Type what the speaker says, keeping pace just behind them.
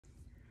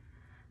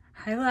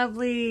Hi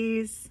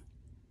lovelies,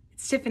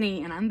 it's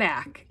Tiffany and I'm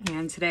back,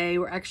 and today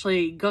we're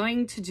actually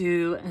going to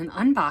do an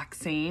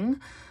unboxing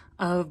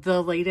of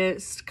the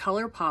latest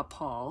Colourpop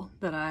haul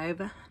that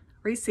I've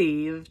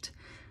received.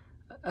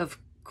 Of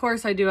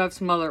course I do have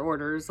some other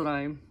orders that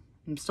I'm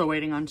still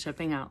waiting on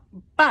shipping out,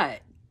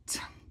 but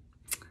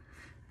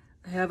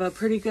I have a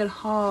pretty good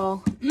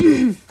haul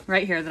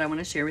right here that I want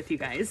to share with you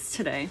guys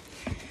today.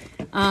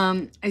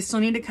 I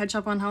still need to catch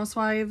up on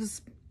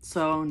Housewives,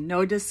 so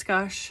no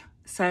discuss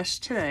sesh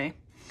today,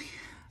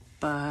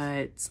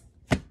 but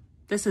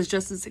this is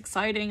just as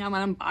exciting. I'm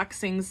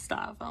unboxing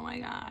stuff. Oh my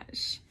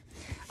gosh.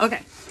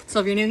 Okay, so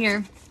if you're new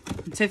here,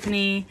 I'm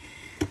Tiffany.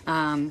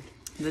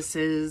 This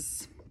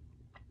is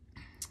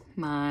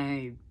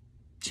my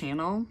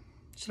channel,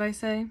 should I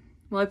say?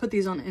 Well, I put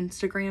these on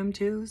Instagram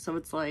too, so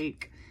it's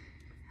like,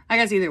 I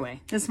guess either way,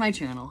 this is my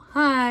channel.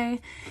 Hi.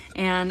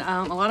 And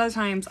a lot of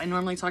times I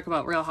normally talk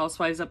about Real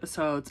Housewives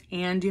episodes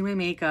and do my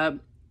makeup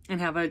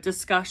and have a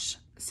discuss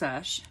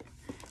sesh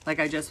like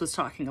I just was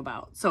talking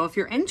about. So if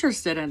you're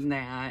interested in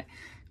that,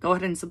 go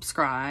ahead and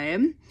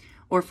subscribe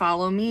or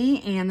follow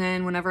me, and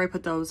then whenever I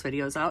put those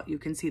videos out, you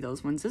can see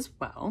those ones as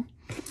well.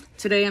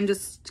 Today I'm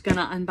just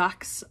gonna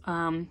unbox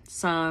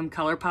some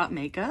Colourpop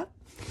makeup,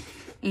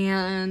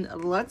 and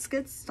let's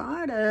get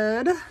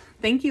started.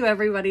 Thank you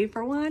everybody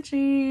for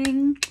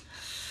watching.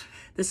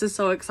 This is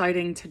so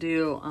exciting to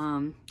do.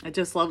 I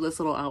just love this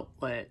little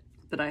outlet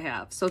that I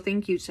have. So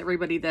thank you to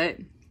everybody that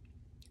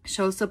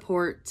show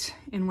support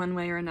in one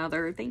way or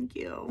another. Thank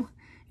you.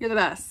 You're the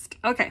best.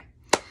 Okay,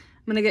 I'm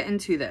gonna get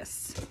into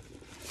this.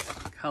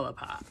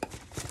 Colourpop.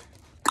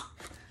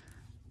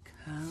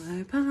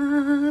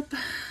 Colourpop.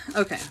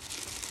 Okay.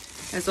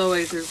 As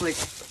always, there's like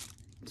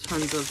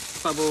tons of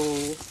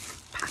bubble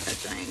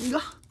packaging.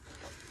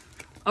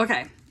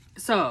 Okay,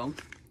 so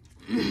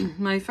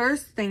my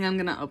first thing I'm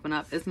gonna open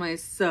up is my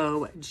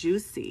So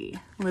Juicy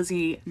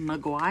Lizzie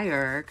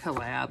McGuire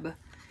collab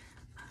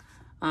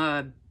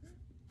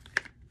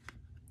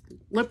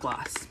lip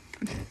gloss.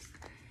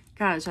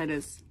 Gosh,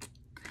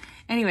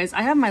 anyways,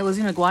 I have my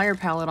Lizzie McGuire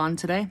palette on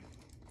today.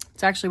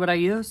 It's actually what I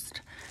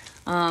used.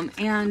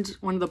 And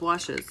one of the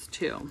blushes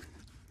too.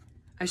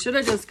 I should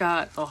have just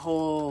got the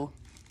whole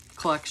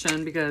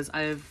collection because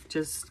I've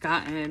just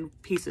gotten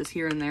pieces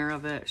here and there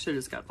of it. Should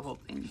have just got the whole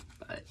thing,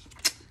 but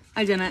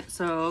I didn't,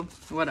 so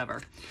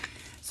whatever.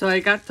 So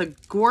I got the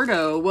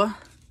Gordo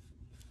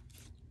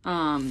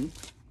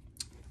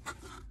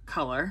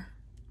color.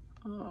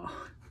 Oh.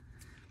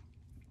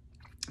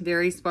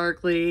 Very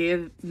sparkly.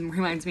 It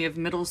reminds me of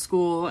middle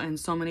school in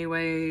so many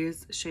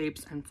ways,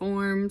 shapes, and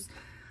forms.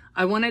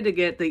 I wanted to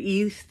get the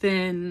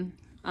Ethan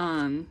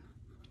one,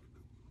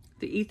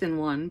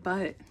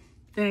 but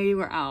they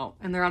were out,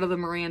 and they're out of the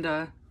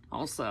Miranda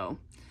also.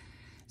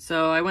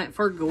 So I went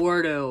for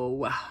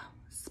Gordo.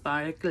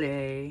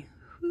 Sparkly.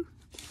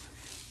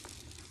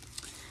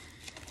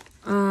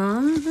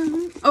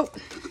 Oh!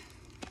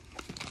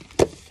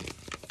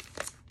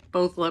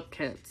 Both lip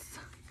kits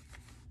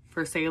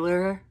for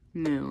Sailor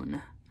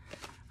Moon.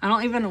 I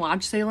don't even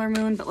watch Sailor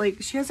Moon, but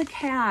like, she has a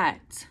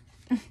cat.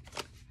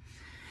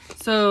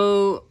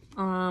 So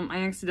I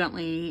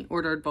accidentally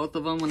ordered both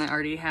of them when I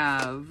already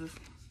have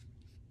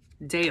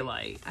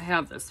Daylight. I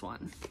have this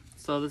one,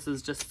 so this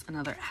is just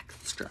another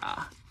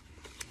extra.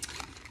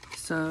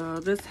 So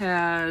this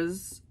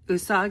has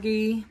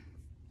Usagi,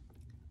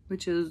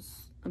 which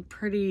is a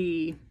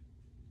pretty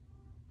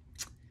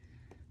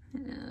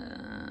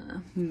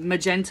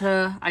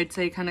magenta, I'd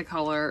say, kind of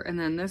color, and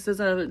then this is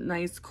a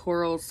nice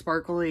coral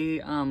sparkly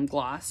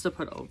gloss to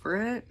put over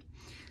it.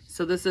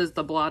 So this is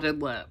the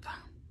blotted lip,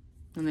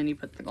 and then you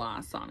put the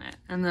gloss on it,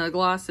 and the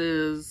gloss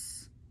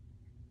is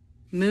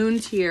Moon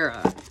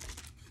Tiara.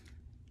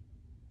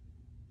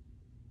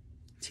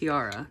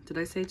 Tiara, did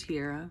I say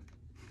tiara?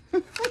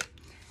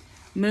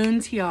 Moon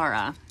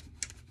Tiara.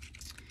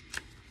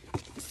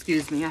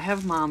 Excuse me, I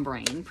have mom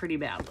brain pretty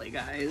badly,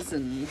 guys,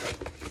 and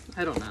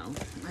I don't know.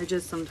 I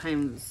just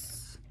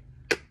sometimes,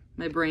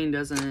 my brain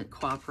doesn't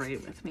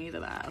cooperate with me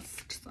the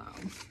best,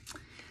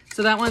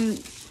 so that one,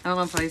 I don't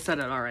know if I said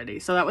it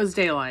already. So that was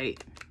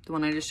Daylight, the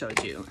one I just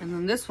showed you. And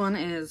then this one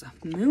is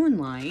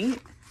Moonlight.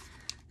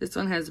 This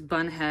one has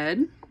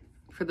Bunhead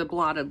for the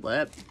blotted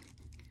lip,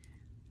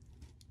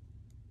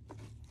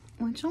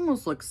 which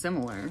almost looks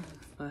similar,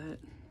 but,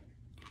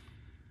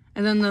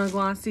 and then the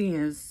glossy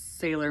is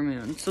Sailor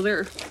Moon. So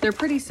they're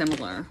pretty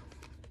similar,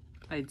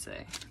 I'd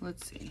say.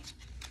 Let's see.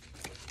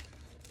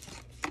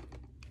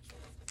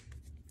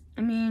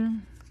 I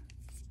mean,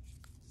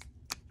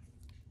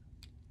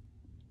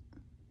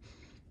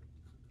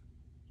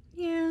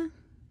 yeah,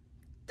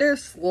 they're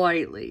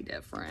slightly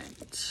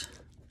different,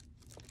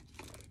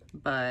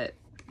 but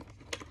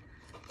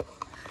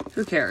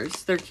who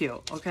cares? They're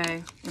cute,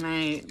 okay? And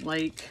I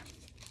like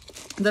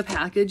the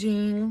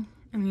packaging.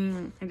 I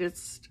mean,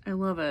 I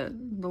love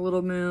it. The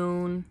little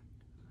moon.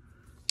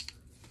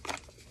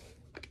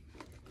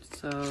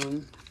 So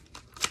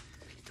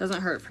it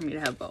doesn't hurt for me to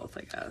have both,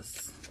 I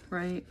guess,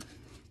 right?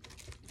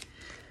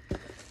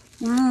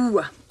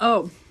 Ooh.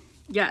 Oh,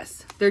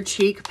 Yes, they're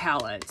cheek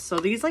palettes. So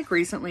these like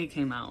recently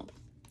came out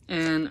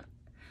and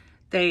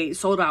they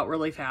sold out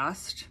really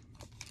fast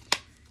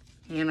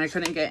and I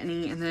couldn't get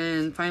any. And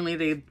then finally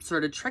they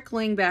started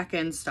trickling back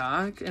in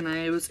stock and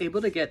I was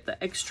able to get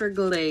the extra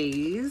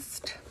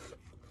glazed.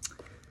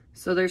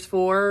 So there's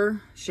 4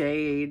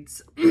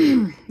 shades.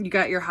 You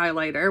got your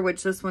highlighter,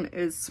 which this one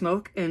is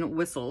Smoke and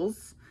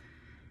Whistles.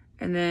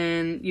 And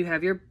then you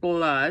have your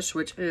blush,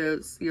 which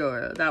is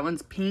that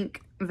one's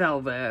Pink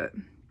Velvet.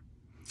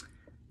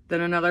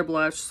 Then another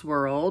blush,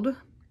 Swirled,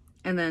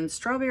 and then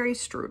Strawberry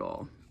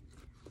Strudel.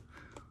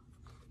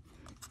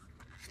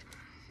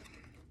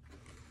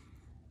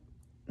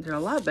 They're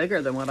a lot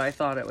bigger than what I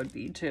thought it would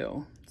be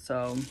too.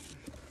 So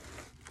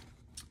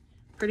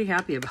pretty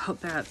happy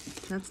about that.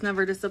 That's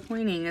never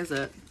disappointing, is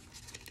it?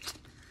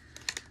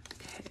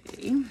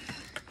 Okay.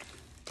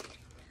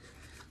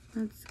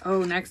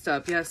 Next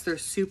up, yes, they're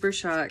Super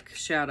Shock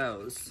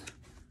shadows.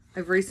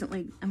 I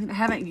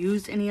haven't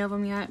used any of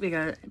them yet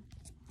because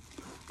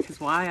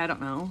why? I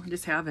don't know. I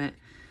just haven't.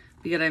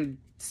 Because I'm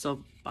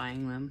still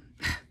buying them.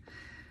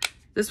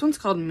 This one's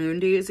called Moon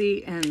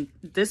Daisy, and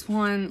this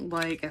one,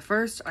 like, at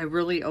first, I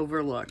really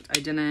overlooked. I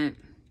didn't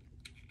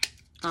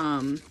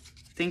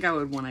think I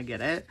would want to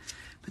get it.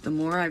 But the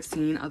more I've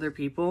seen other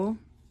people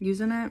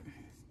using it,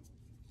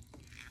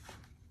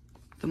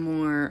 the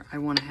more I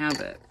want to have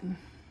it.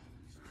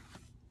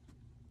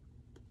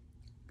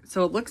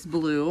 So it looks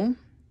blue.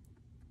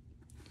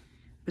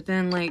 But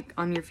then, like,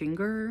 on your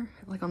finger,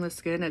 like on the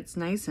skin, it's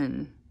nice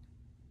and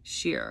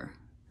sheer.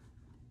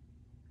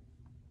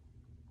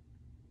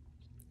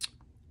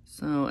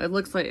 So it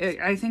looks like,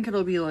 I think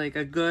it'll be like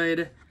a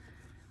good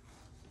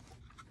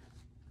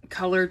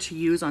color to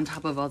use on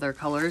top of other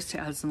colors to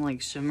add some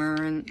like shimmer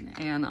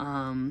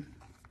and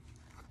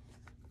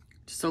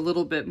just a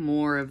little bit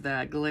more of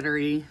that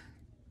glittery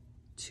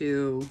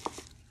to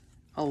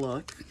a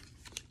look.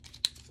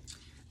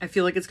 I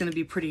feel like it's going to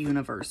be pretty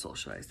universal,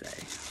 should I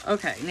say.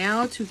 Okay,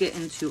 now to get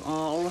into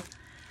all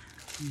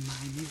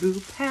my blue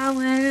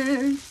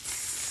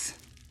palettes.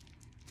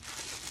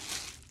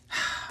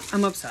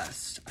 I'm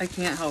obsessed. I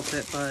can't help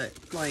it, but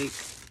like,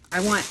 I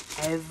want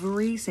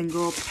every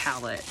single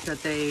palette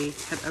that they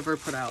have ever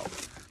put out.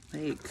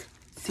 Like,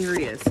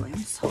 seriously, I'm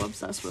so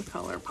obsessed with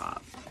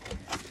Colourpop.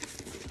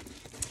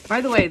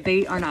 By the way,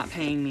 they are not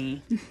paying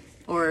me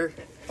or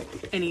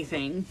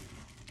anything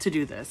to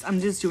do this. I'm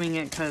just doing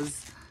it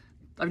because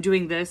I'm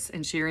doing this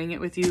and sharing it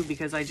with you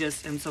because I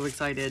just am so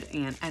excited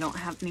and I don't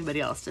have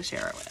anybody else to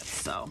share it with.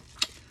 So,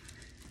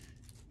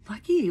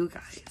 lucky you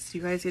guys.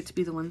 You guys get to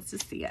be the ones to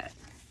see it.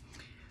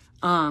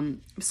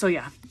 So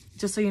yeah,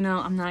 just so you know,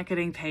 I'm not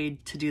getting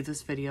paid to do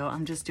this video.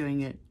 I'm just doing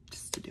it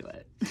just to do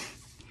it.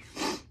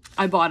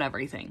 I bought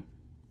everything.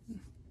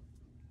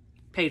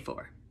 Paid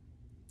for.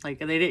 Like,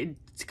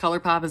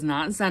 Colourpop is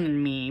not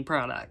sending me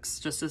products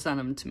just to send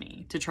them to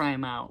me to try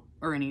them out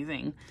or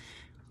anything.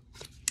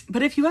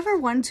 But if you ever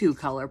want to,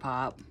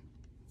 Colourpop,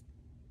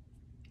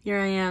 here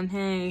I am,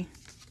 hey.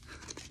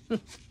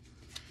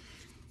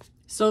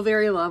 So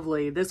Very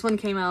Lovely. This one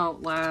came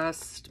out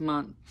last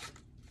month.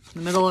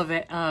 The middle of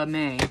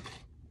May,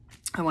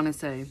 I want to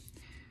say.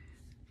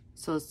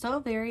 So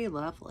Very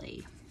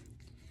Lovely.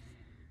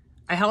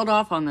 I held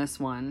off on this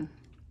one,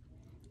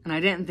 and I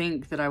didn't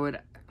think that I would.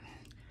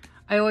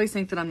 I always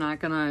think that I'm not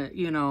gonna,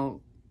 you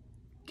know,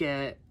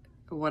 get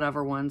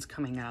whatever one's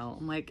coming out.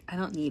 I'm like, I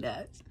don't need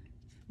it.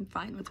 I'm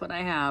fine with what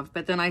I have.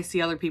 But then I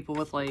see other people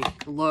with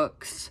like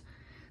looks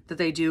that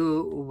they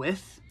do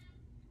with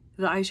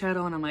the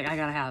eyeshadow, and I'm like, I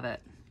gotta have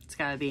it. It's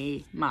gotta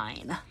be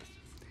mine.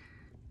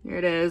 Here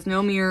it is,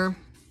 no mirror.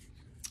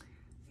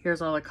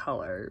 Here's all the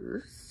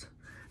colors.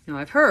 Now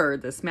I've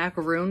heard this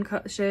macaroon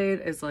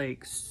shade is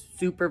like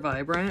super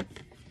vibrant.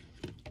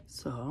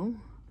 So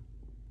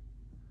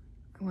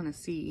I want to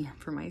see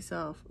for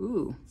myself.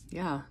 Ooh,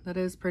 yeah, that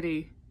is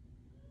pretty.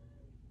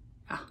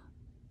 Ah,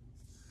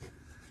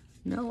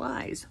 no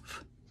lies.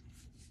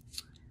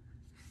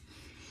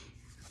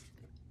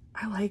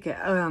 I like it.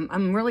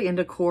 I'm really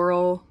into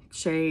coral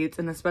shades,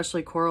 and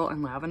especially coral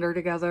and lavender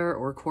together,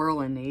 or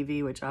coral and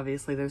navy, which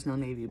obviously there's no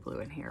navy blue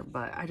in here,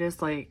 but I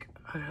just like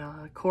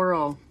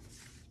coral.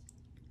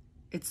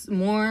 It's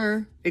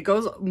more, it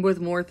goes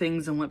with more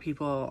things than what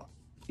people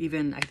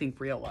even, I think,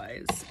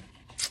 realize.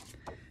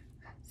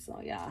 So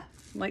yeah,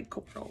 like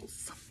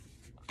corals.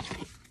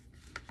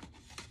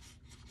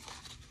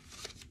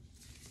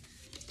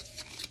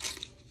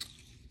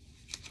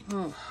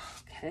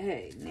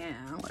 Okay,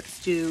 now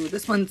let's do,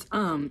 this one's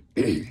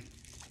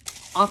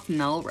off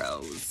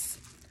Melrose.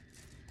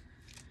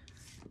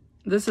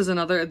 This is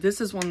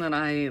one that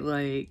I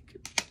like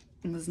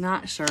was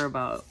not sure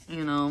about,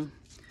 you know.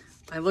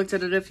 I looked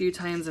at it a few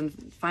times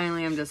and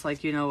finally I'm just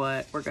like, you know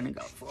what, we're gonna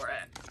go for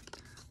it.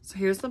 So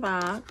here's the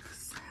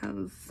box.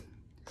 Has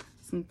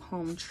some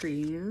palm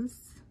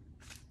trees.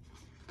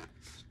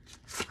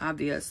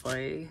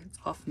 Obviously, it's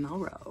off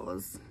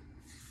Melrose.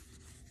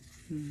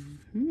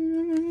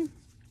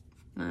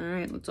 All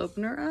right, let's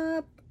open her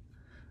up.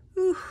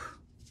 Ooh.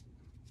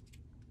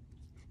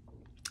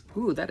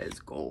 Ooh, that is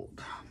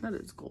gold. That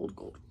is gold,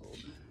 gold, gold.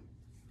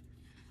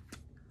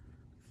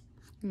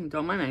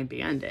 Don't mind my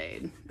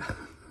Band-Aid.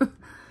 Oh,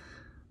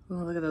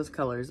 look at those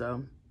colors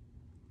though.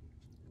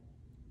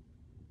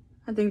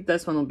 I think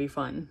this one will be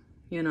fun,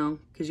 you know,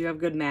 because you have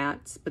good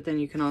mattes, but then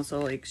you can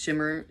also like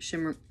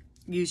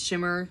use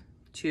shimmer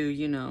to,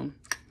 you know,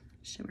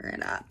 shimmer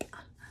it up.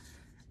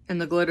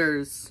 And the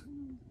glitters,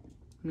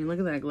 I mean, look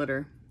at that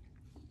glitter.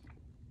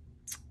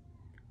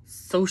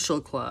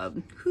 Social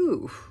Club.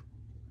 Whew.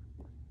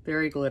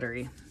 Very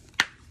glittery.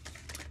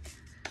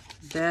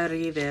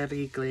 Very,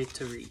 very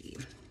glittery.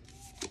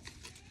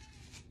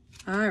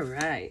 All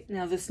right.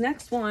 Now this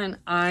next one,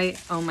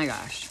 oh my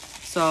gosh.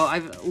 So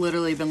I've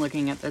literally been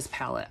looking at this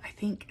palette, I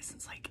think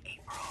since like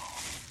April.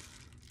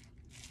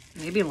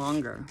 Maybe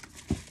longer.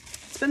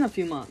 It's been a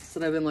few months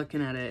that I've been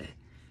looking at it.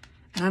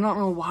 And I don't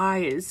know why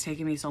it's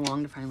taking me so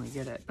long to finally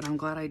get it, but I'm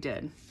glad I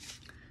did.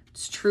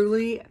 It's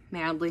Truly,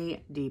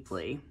 Madly,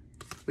 Deeply,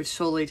 which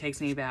totally takes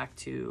me back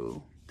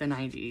to the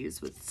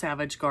 90s with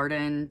Savage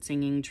Garden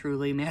singing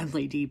Truly,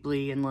 Madly,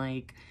 Deeply. And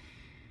like,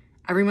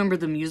 I remember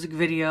the music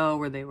video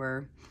where they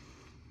were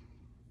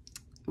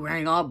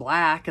wearing all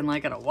black and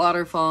like at a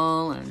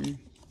waterfall and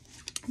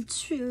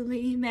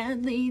truly,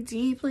 madly,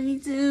 deeply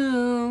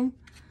do.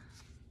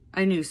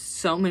 I knew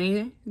so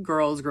many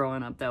girls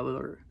growing up that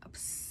were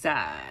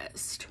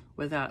obsessed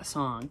with that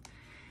song.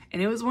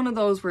 And it was one of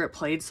those where it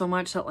played so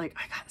much that like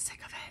I got sick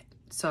of it.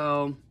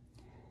 So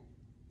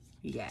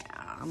yeah,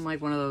 I'm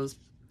like one of those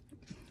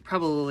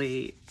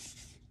probably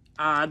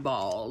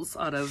oddballs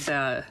out of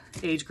the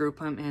age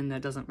group I'm in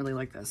that doesn't really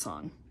like that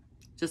song.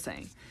 Just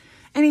saying.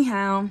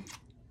 Anyhow,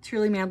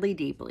 Truly, Madly,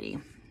 Deeply.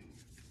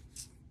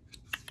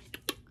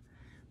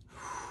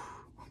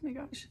 Oh my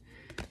gosh.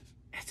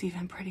 It's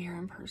even prettier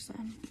in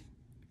person.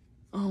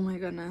 Oh my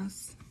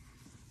goodness.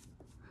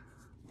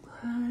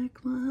 Look,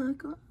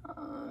 look,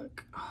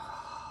 look.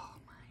 Oh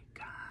my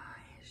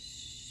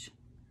gosh.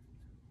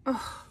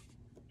 Oh.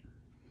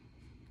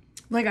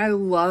 Like, I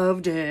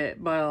loved it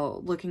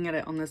while looking at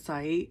it on the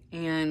site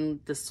and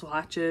the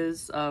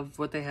swatches of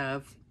what they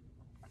have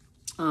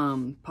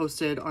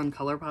posted on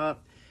Colourpop.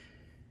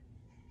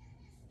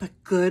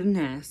 But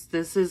goodness,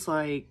 this is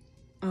like,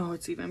 oh,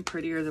 it's even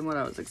prettier than what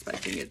I was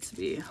expecting it to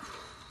be.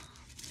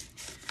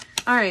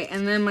 All right,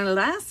 and then my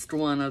last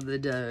one of the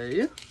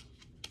day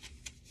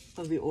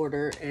of the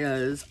order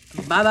is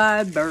Bye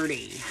Bye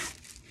Birdie,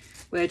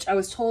 which I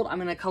was told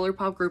I'm in a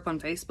Colourpop group on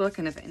Facebook,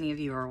 and if any of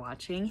you are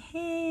watching,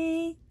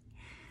 hey,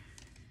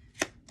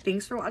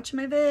 thanks for watching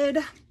my vid.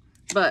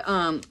 But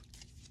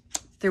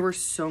there were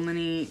so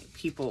many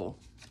people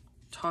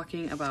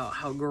talking about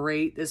how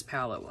great this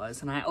palette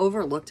was, and I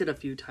overlooked it a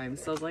few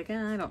times, so I was like,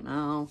 I don't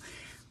know,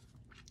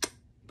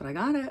 but I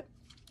got it.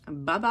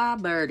 Bye Bye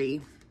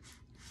Birdie.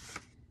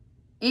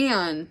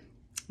 And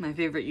my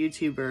favorite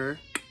YouTuber,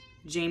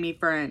 Jamie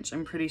French,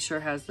 I'm pretty sure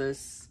has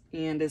this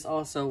and is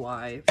also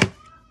why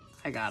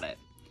I got it.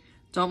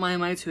 Don't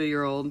mind my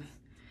 2-year-old.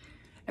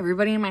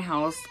 Everybody in my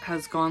house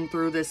has gone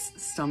through this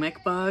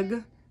stomach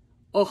bug.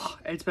 Oh,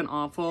 it's been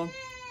awful.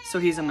 So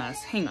he's a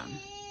mess. Hang on.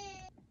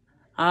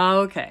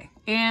 Okay,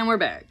 and we're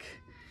back.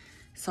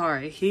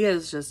 Sorry, he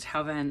is just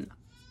having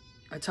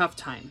a tough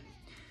time.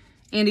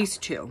 And he's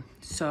 2,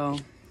 so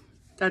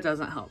that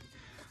doesn't help.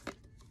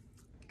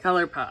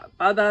 Colourpop,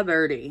 Bye Bye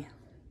Birdie.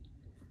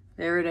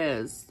 There it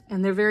is.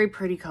 And they're very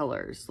pretty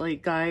colors.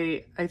 Like,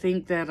 I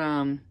think that,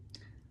 I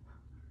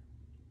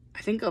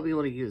think I'll be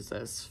able to use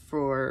this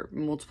for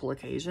multiple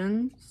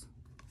occasions.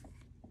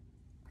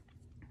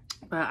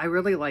 But I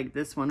really like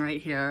this one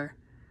right here.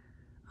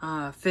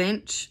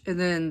 Finch, and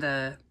then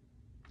the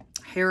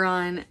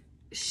Heron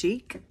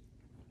Chic.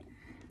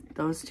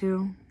 Those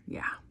two,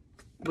 yeah.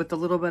 With a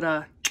little bit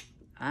of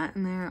that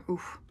in there,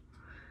 oof.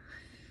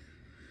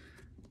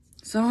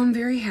 So I'm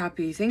very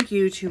happy. Thank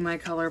you to my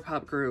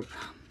Colourpop group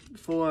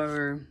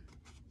for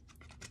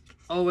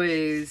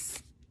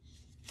always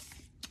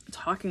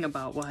talking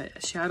about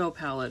what shadow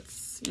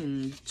palettes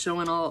and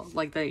showing all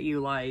like that you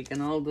like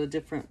and all the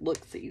different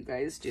looks that you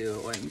guys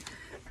do. And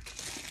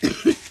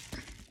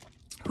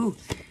ooh.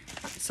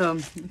 So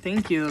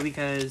thank you,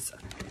 because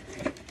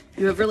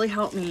you have really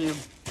helped me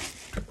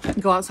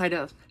go outside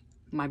of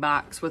my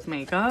box with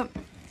makeup.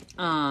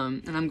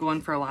 And I'm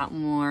going for a lot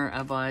more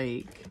of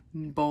like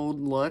bold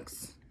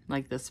looks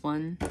like this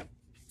one.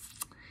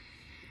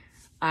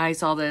 I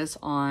saw this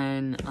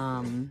on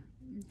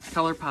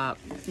Colourpop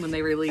when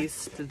they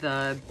released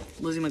the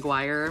Lizzie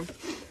McGuire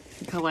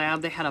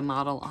collab. They had a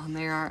model on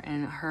there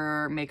and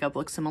her makeup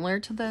looks similar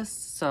to this,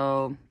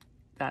 so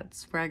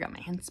that's where I got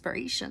my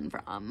inspiration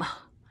from.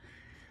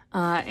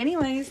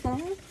 Anyways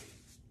though,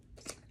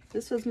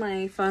 this was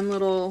my fun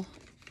little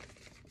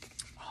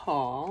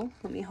haul.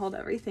 Let me hold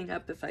everything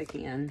up if I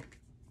can.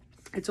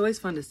 It's always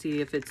fun to see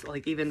if it's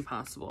like even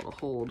possible to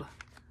hold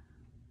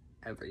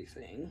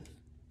everything,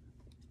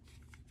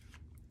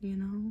 you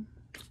know?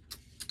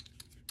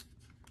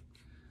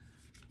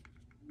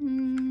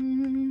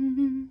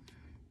 And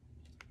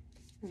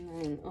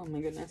then, oh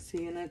my goodness,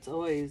 see, and it's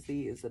always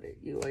these that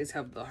you always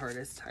have the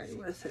hardest time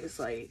with, is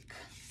like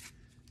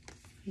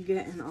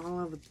getting all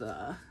of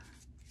the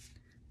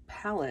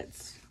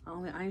palettes,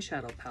 all the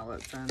eyeshadow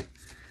palettes in.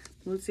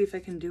 Let's see if I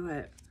can do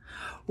it.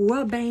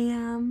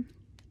 Wha-bam!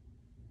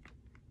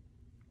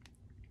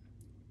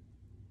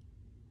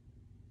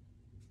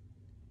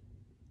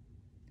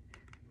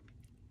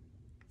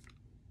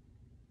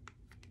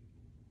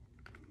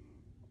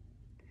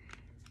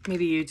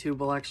 Maybe YouTube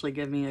will actually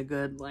give me a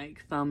good,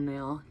 like,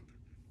 thumbnail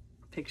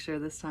picture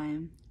this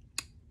time.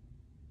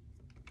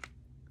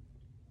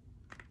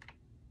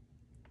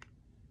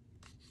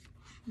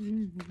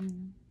 You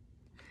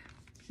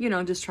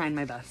know, just trying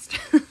my best.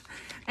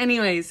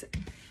 Anyways,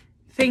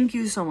 thank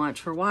you so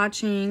much for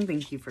watching.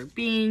 Thank you for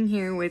being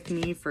here with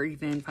me, for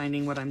even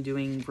finding what I'm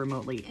doing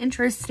remotely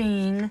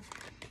interesting.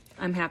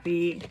 I'm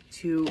happy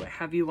to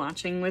have you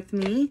watching with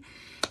me.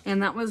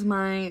 And that was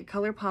my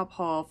Colourpop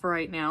haul for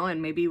right now.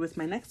 And maybe with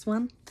my next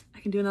one, I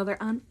can do another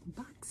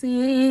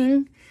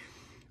unboxing.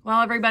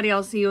 Well, everybody,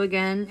 I'll see you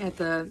again at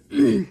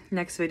the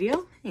next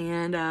video.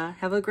 And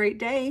have a great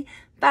day.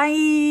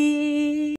 Bye!